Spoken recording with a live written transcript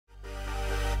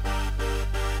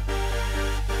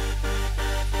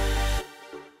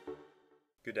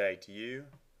Good day to you.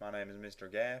 My name is Mr.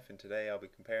 Gaff, and today I'll be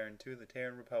comparing two of the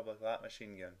Terran Republic light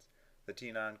machine guns, the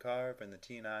T9 Carv and the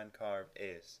T9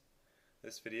 Carv-S.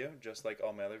 This video, just like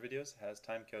all my other videos, has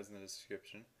time codes in the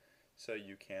description, so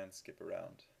you can skip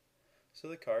around. So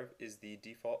the Carv is the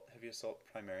default heavy assault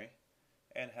primary,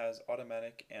 and has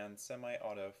automatic and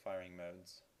semi-auto firing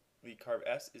modes. The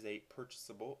Carv-S is a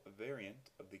purchasable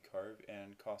variant of the Carv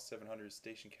and costs 700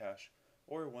 station cash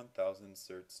or 1000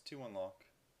 certs to unlock.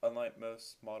 Unlike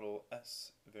most Model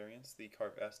S variants, the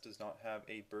Carv-S does not have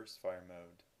a burst fire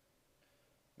mode.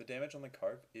 The damage on the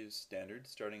Carv is standard,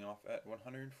 starting off at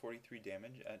 143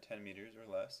 damage at 10 meters or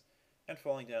less, and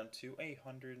falling down to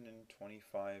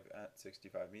 125 at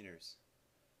 65 meters.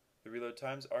 The reload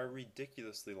times are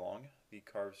ridiculously long. The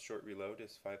Carv's short reload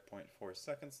is 5.4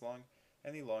 seconds long,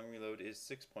 and the long reload is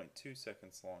 6.2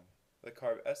 seconds long. The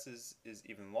Carv-S's is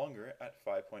even longer at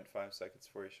 5.5 seconds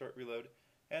for a short reload,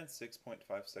 and 6.5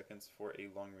 seconds for a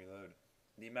long reload.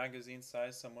 The magazine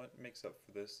size somewhat makes up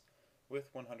for this, with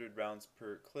 100 rounds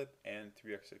per clip and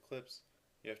 3 extra clips.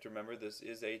 You have to remember this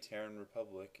is a Terran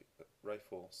Republic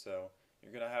rifle, so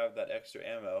you're going to have that extra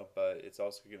ammo, but it's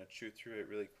also going to chew through it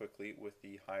really quickly with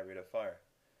the high rate of fire.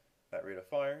 That rate of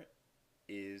fire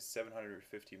is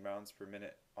 750 rounds per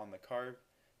minute on the Carv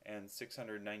and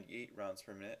 698 rounds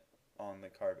per minute on the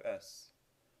Carv-S.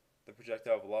 The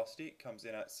projectile velocity comes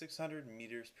in at 600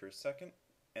 meters per second,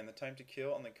 and the time to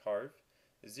kill on the Carv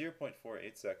is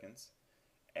 0.48 seconds,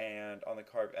 and on the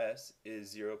Carv-S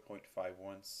is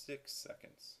 0.516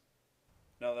 seconds.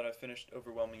 Now that I've finished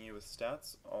overwhelming you with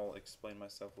stats, I'll explain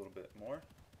myself a little bit more.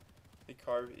 The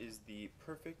Carv is the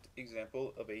perfect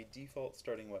example of a default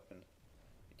starting weapon.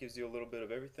 It gives you a little bit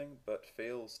of everything, but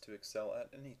fails to excel at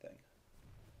anything.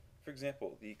 For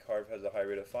example, the Carv has a high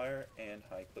rate of fire and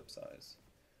high clip size.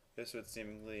 This would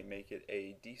seemingly make it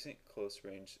a decent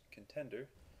close-range contender,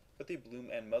 but the bloom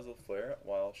and muzzle flare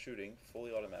while shooting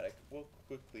fully automatic will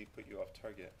quickly put you off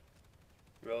target.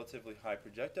 Relatively high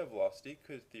projectile velocity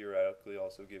could theoretically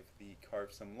also give the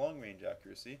Carv some long-range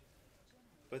accuracy,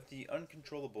 but the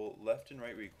uncontrollable left and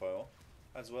right recoil,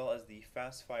 as well as the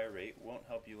fast fire rate, won't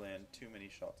help you land too many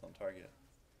shots on target.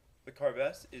 The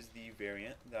Carv-S is the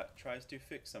variant that tries to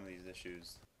fix some of these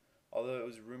issues. Although it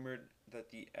was rumored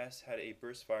that the S had a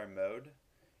burst fire mode,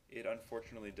 it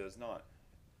unfortunately does not.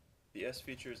 The S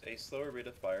features a slower rate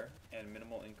of fire and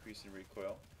minimal increase in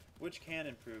recoil, which can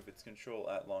improve its control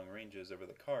at long ranges over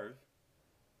the Carv.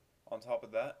 On top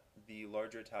of that, the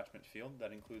larger attachment field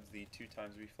that includes the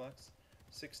 2x reflex,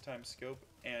 6x scope,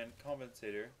 and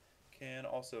compensator can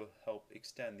also help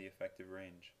extend the effective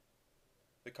range.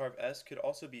 The Carv-S could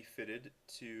also be fitted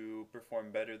to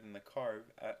perform better than the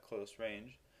Carv at close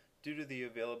range, due to the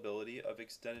availability of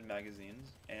extended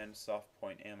magazines and soft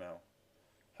point ammo.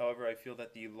 However, I feel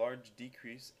that the large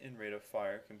decrease in rate of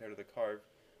fire compared to the Carv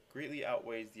greatly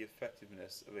outweighs the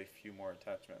effectiveness of a few more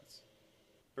attachments.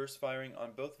 Burst firing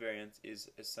on both variants is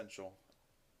essential.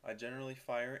 I generally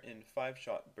fire in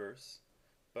 5-shot bursts,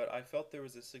 but I felt there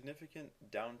was a significant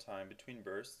downtime between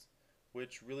bursts,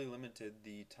 which really limited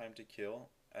the time to kill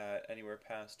at anywhere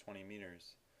past 20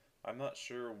 meters. I'm not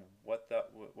sure what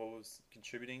was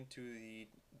contributing to the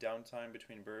downtime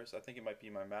between bursts. I think it might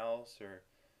be my mouse or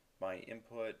my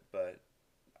input, but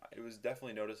it was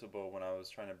definitely noticeable when I was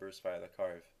trying to burst fire the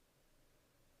Carv.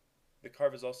 The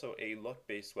Carv is also a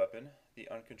luck-based weapon. The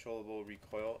uncontrollable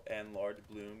recoil and large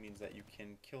bloom means that you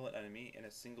can kill an enemy in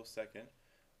a single second,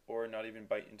 or not even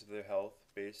bite into their health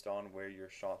based on where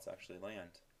your shots actually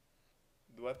land.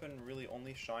 The weapon really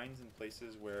only shines in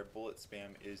places where bullet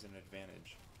spam is an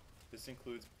advantage. This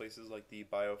includes places like the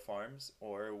biofarms,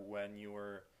 or when you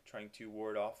are trying to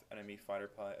ward off enemy fighter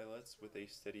pilots with a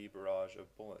steady barrage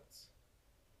of bullets.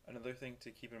 Another thing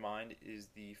to keep in mind is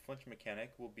the flinch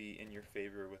mechanic will be in your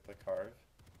favor with the Carv.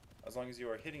 As long as you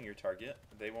are hitting your target,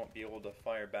 they won't be able to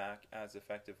fire back as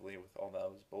effectively with all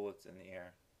those bullets in the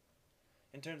air.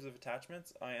 In terms of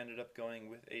attachments, I ended up going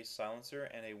with a silencer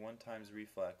and a 1x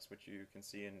reflex, which you can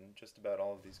see in just about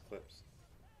all of these clips.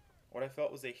 What I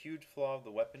felt was a huge flaw of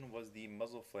the weapon was the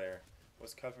muzzle flare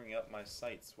was covering up my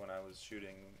sights when I was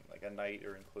shooting like at night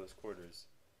or in close quarters.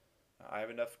 I have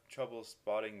enough trouble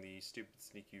spotting the stupid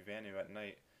sneaky Vanu at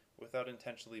night without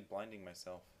intentionally blinding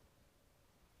myself.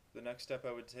 The next step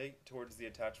I would take towards the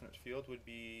attachment field would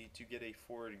be to get a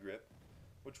forward grip,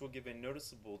 which will give a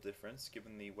noticeable difference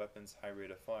given the weapon's high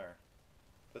rate of fire.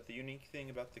 But the unique thing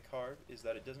about the Carv is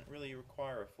that it doesn't really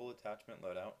require a full attachment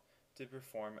loadout to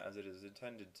perform as it is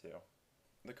intended to.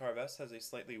 The Carv-S has a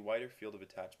slightly wider field of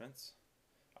attachments.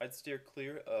 I'd steer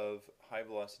clear of high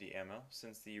velocity ammo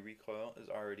since the recoil is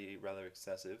already rather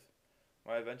excessive.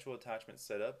 My eventual attachment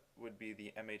setup would be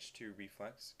the MH2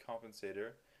 reflex,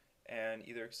 compensator, and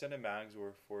either extended mags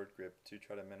or forward grip to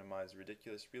try to minimize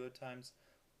ridiculous reload times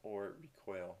or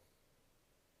recoil.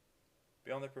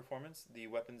 Beyond the performance, the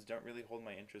weapons don't really hold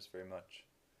my interest very much.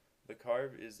 The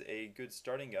Carv is a good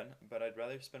starting gun, but I'd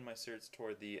rather spend my certs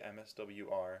toward the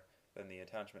MSWR than the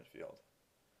attachment field.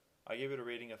 I gave it a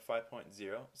rating of 5.0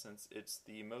 since it's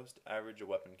the most average a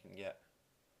weapon can get.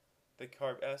 The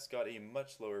Carv-S got a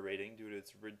much lower rating due to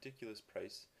its ridiculous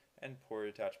price and poor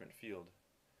attachment field.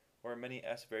 Where many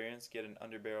S variants get an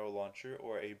underbarrel launcher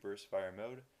or a burst fire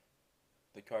mode,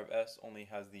 the Carv-S only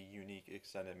has the unique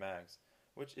extended mags,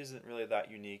 which isn't really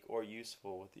that unique or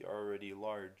useful with the already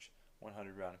large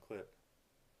 100 round clip.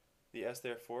 The S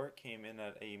therefore came in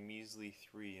at a measly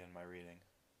 3 in my rating.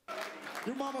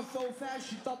 Your mama's so fat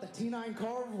she thought the T9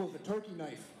 Carv was a turkey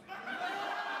knife.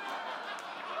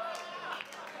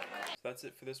 So that's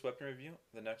it for this weapon review.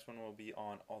 The next one will be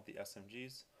on all the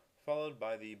SMGs, followed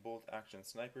by the bolt-action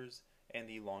snipers and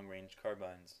the long-range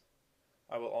carbines.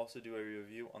 I will also do a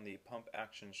review on the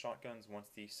pump-action shotguns once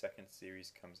the second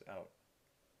series comes out.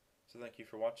 So thank you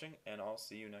for watching, and I'll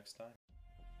see you next time.